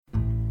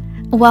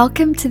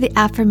Welcome to the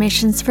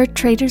Affirmations for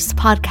Traders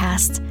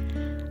podcast,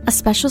 a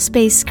special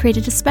space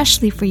created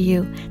especially for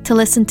you to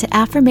listen to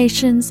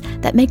affirmations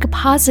that make a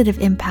positive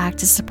impact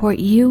to support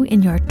you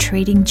in your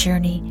trading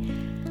journey.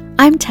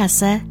 I'm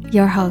Tessa,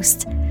 your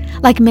host.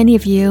 Like many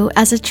of you,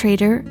 as a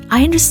trader,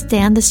 I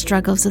understand the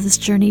struggles of this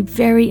journey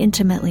very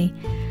intimately.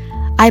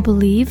 I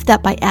believe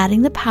that by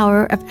adding the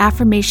power of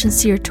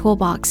affirmations to your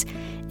toolbox,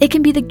 it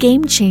can be the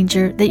game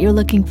changer that you're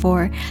looking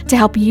for to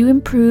help you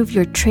improve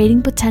your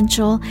trading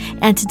potential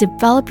and to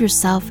develop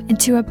yourself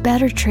into a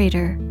better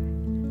trader.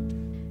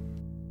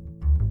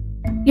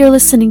 You're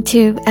listening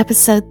to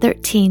episode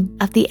 13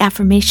 of the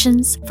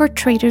Affirmations for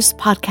Traders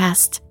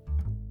podcast.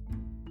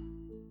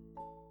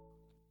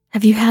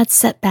 Have you had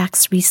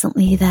setbacks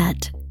recently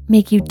that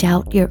make you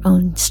doubt your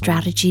own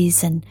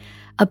strategies and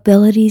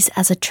abilities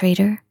as a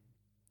trader?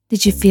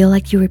 Did you feel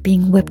like you were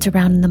being whipped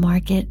around in the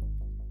market?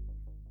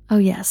 Oh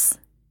yes.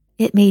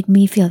 It made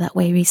me feel that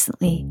way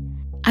recently.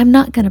 I'm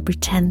not going to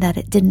pretend that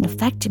it didn't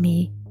affect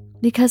me,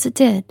 because it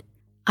did.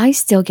 I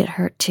still get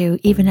hurt too,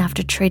 even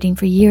after trading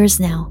for years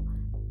now.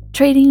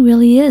 Trading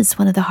really is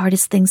one of the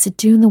hardest things to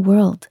do in the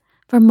world,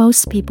 for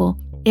most people,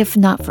 if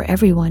not for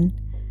everyone.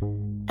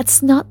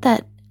 It's not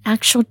that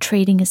actual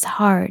trading is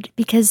hard,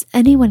 because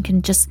anyone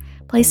can just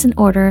place an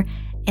order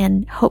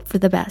and hope for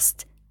the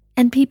best.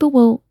 And people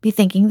will be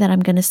thinking that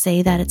I'm going to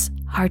say that it's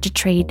hard to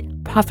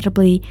trade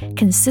profitably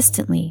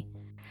consistently.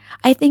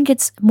 I think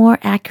it's more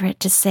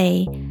accurate to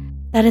say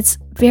that it's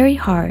very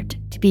hard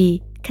to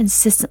be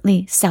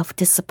consistently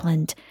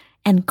self-disciplined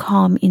and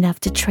calm enough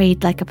to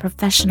trade like a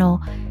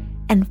professional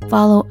and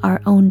follow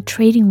our own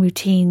trading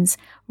routines,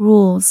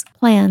 rules,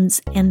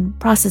 plans, and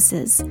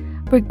processes,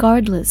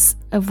 regardless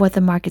of what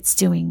the market's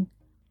doing.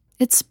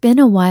 It's been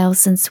a while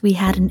since we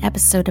had an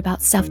episode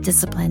about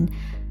self-discipline.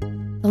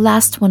 The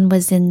last one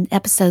was in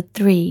episode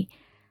 3,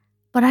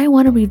 but I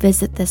want to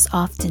revisit this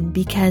often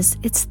because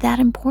it's that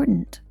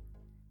important.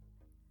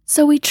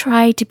 So we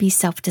try to be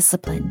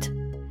self-disciplined.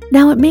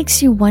 Now it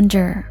makes you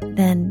wonder,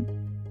 then,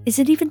 is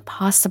it even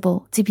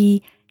possible to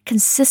be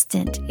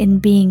consistent in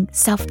being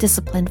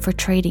self-disciplined for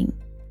trading?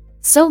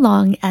 So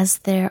long as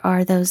there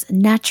are those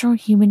natural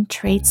human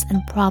traits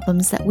and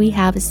problems that we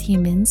have as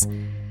humans,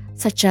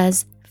 such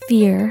as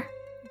fear,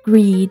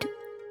 greed,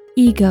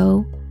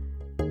 ego,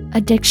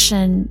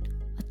 addiction,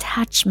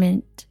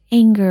 attachment,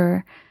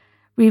 anger,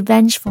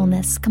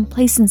 revengefulness,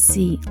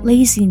 complacency,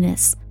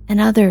 laziness, and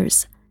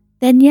others,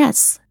 then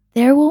yes,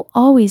 there will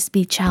always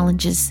be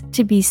challenges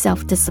to be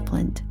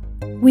self-disciplined.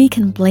 We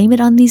can blame it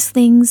on these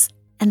things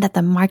and that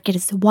the market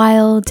is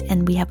wild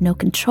and we have no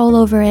control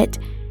over it.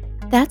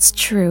 That's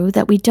true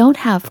that we don't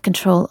have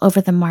control over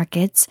the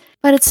markets,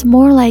 but it's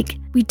more like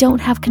we don't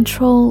have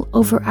control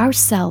over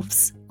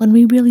ourselves when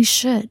we really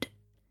should.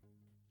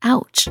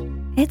 Ouch,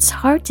 it's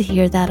hard to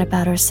hear that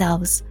about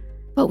ourselves,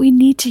 but we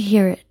need to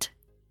hear it.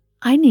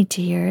 I need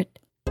to hear it.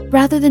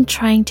 Rather than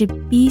trying to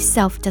be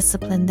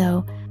self-disciplined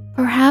though,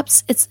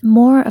 perhaps it's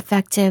more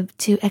effective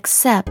to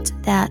accept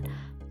that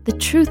the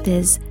truth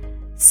is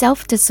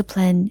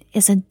self-discipline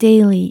is a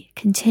daily,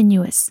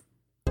 continuous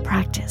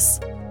practice.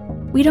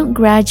 We don't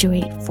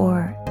graduate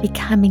for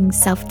becoming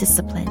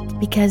self-disciplined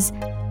because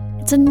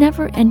it's a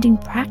never-ending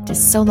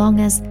practice so long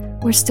as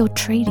we're still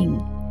trading.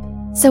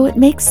 So it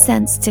makes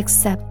sense to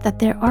accept that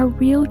there are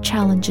real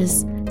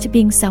challenges to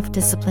being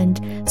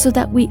self-disciplined so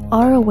that we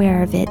are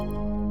aware of it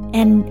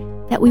and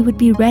that we would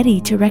be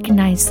ready to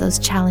recognize those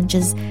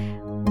challenges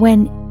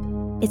when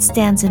it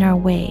stands in our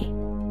way.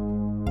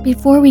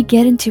 Before we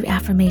get into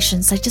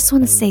affirmations, I just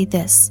want to say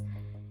this.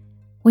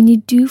 When you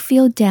do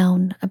feel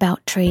down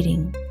about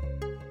trading,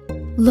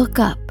 look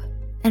up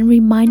and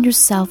remind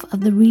yourself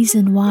of the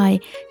reason why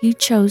you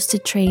chose to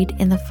trade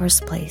in the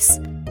first place.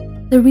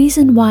 The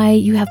reason why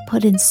you have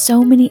put in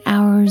so many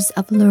hours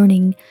of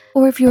learning,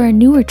 or if you're a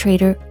newer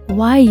trader,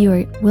 why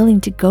you're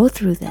willing to go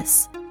through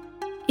this.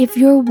 If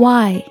your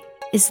why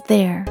is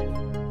there,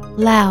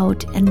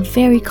 loud and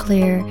very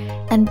clear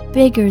and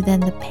bigger than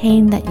the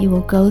pain that you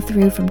will go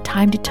through from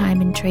time to time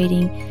in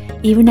trading,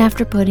 even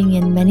after putting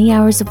in many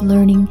hours of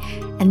learning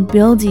and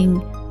building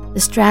the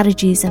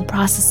strategies and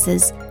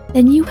processes,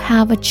 then you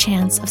have a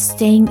chance of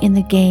staying in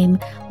the game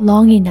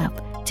long enough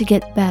to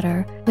get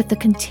better with the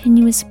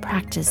continuous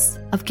practice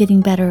of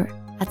getting better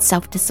at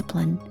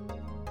self-discipline.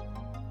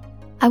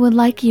 I would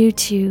like you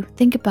to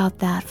think about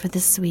that for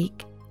this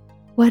week.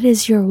 What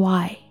is your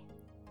why?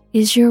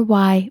 Is your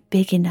why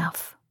big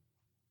enough?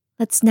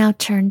 Let's now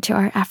turn to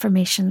our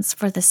affirmations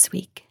for this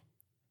week.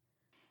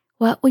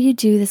 What will you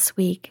do this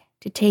week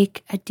to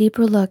take a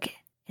deeper look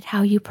at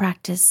how you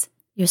practice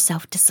your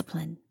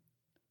self-discipline?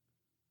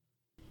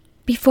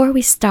 Before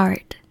we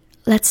start,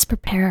 let's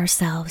prepare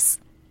ourselves.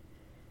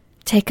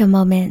 Take a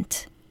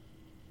moment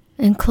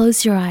and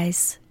close your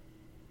eyes.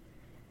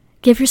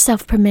 Give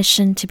yourself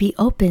permission to be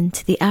open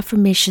to the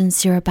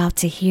affirmations you're about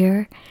to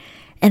hear,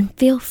 and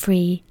feel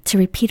free to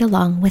repeat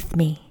along with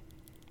me.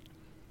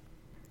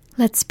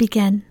 Let's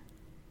begin.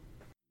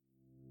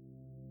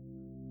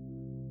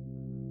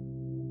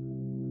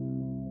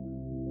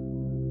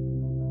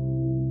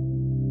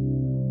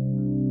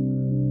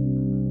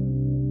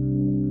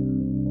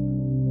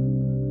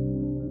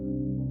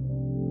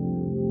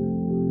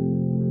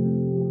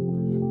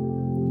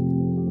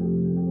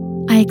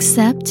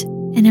 accept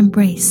and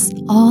embrace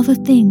all the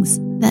things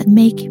that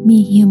make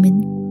me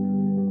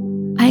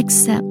human. I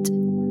accept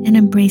and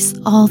embrace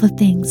all the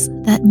things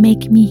that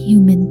make me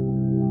human.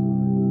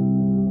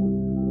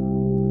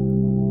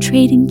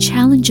 Trading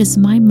challenges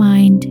my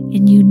mind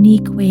in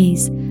unique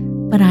ways,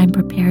 but I'm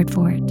prepared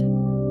for it.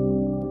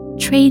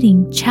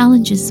 Trading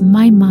challenges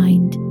my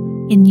mind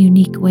in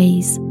unique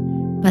ways,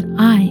 but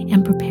I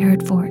am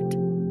prepared for it.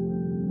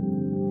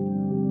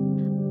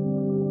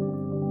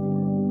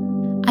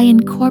 I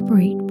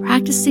incorporate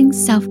practicing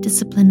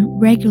self-discipline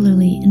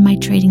regularly in my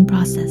trading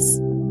process.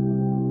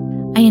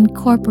 I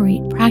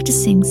incorporate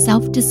practicing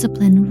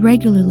self-discipline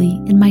regularly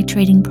in my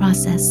trading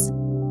process.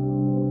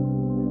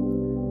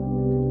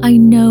 I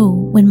know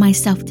when my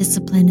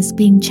self-discipline is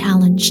being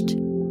challenged.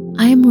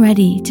 I am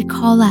ready to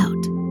call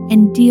out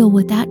and deal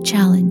with that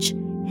challenge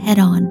head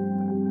on.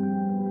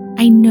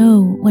 I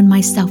know when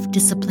my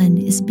self-discipline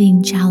is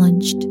being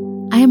challenged.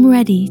 I am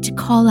ready to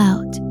call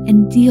out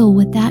and deal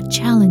with that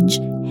challenge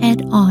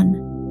head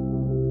on.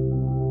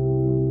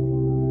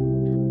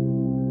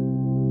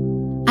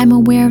 I'm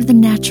aware of the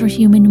natural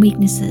human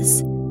weaknesses,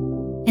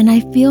 and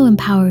I feel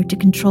empowered to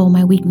control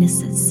my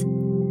weaknesses.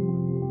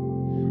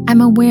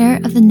 I'm aware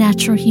of the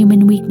natural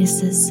human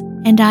weaknesses,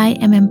 and I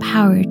am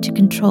empowered to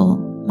control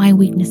my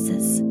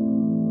weaknesses.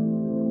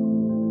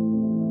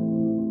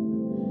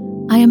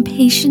 I am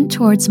patient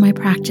towards my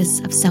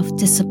practice of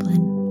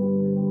self-discipline.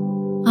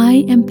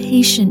 I am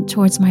patient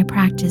towards my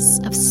practice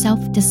of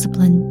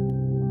self-discipline.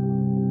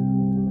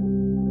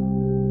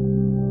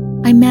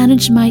 I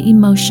manage my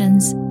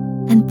emotions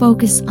and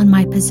focus on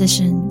my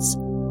positions.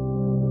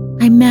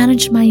 I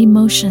manage my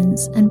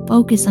emotions and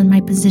focus on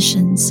my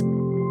positions.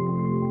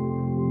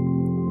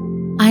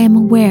 I am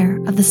aware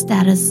of the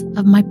status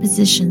of my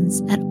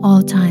positions at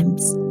all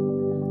times.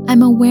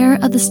 I'm aware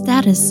of the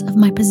status of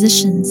my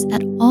positions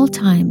at all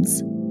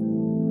times.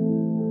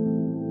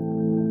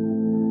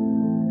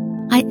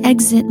 I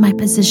exit my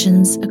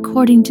positions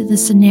according to the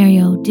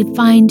scenario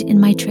defined in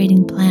my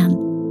trading plan.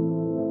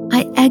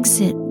 I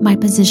exit my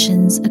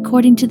positions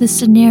according to the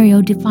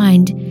scenario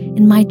defined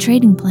in my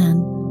trading plan.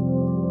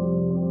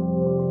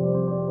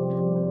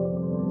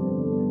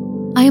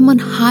 I am on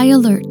high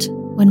alert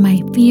when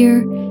my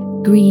fear,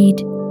 greed,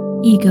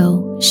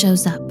 ego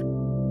shows up.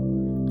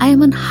 I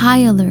am on high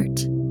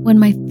alert when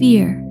my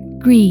fear,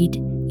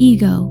 greed,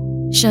 ego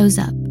shows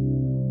up.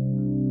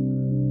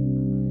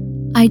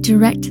 I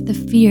direct the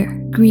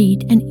fear,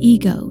 greed, and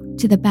ego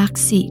to the back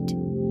seat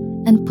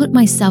and put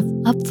myself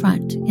up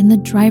front in the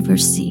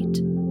driver's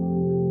seat.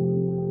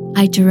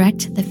 I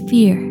direct the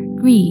fear,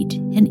 greed,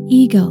 and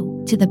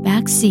ego to the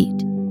back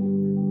seat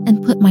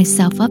and put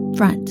myself up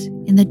front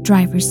in the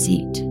driver's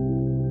seat.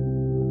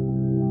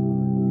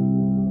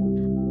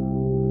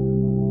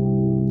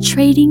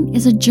 Trading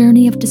is a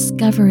journey of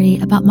discovery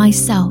about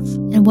myself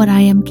and what I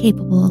am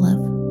capable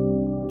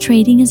of.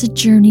 Trading is a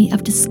journey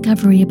of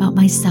discovery about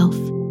myself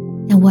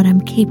and what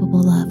I'm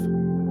capable of.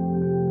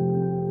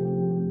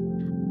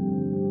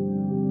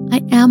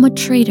 I am a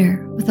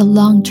trader with a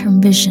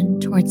long-term vision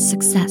towards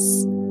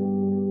success.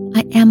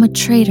 I am a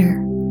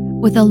trader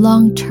with a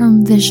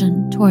long-term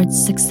vision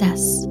towards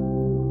success.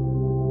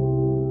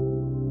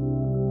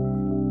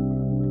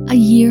 A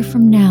year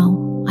from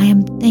now, I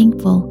am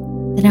thankful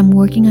that I'm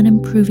working on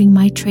improving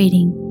my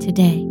trading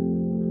today.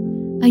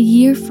 A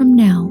year from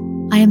now,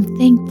 I am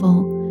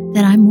thankful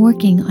that I'm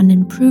working on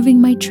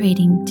improving my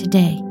trading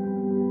today.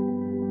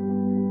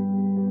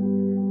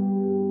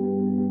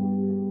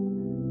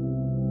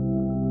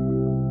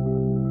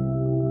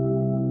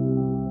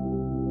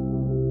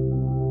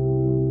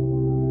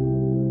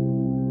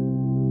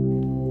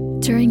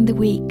 During the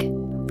week,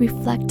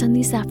 reflect on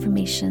these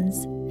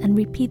affirmations and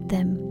repeat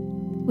them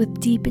with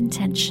deep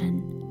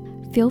intention.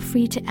 Feel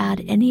free to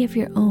add any of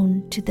your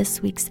own to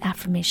this week's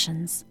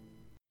affirmations.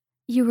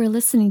 You were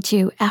listening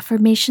to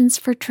Affirmations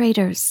for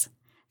Traders.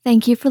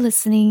 Thank you for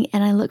listening,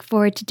 and I look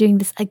forward to doing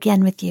this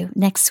again with you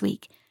next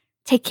week.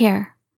 Take care.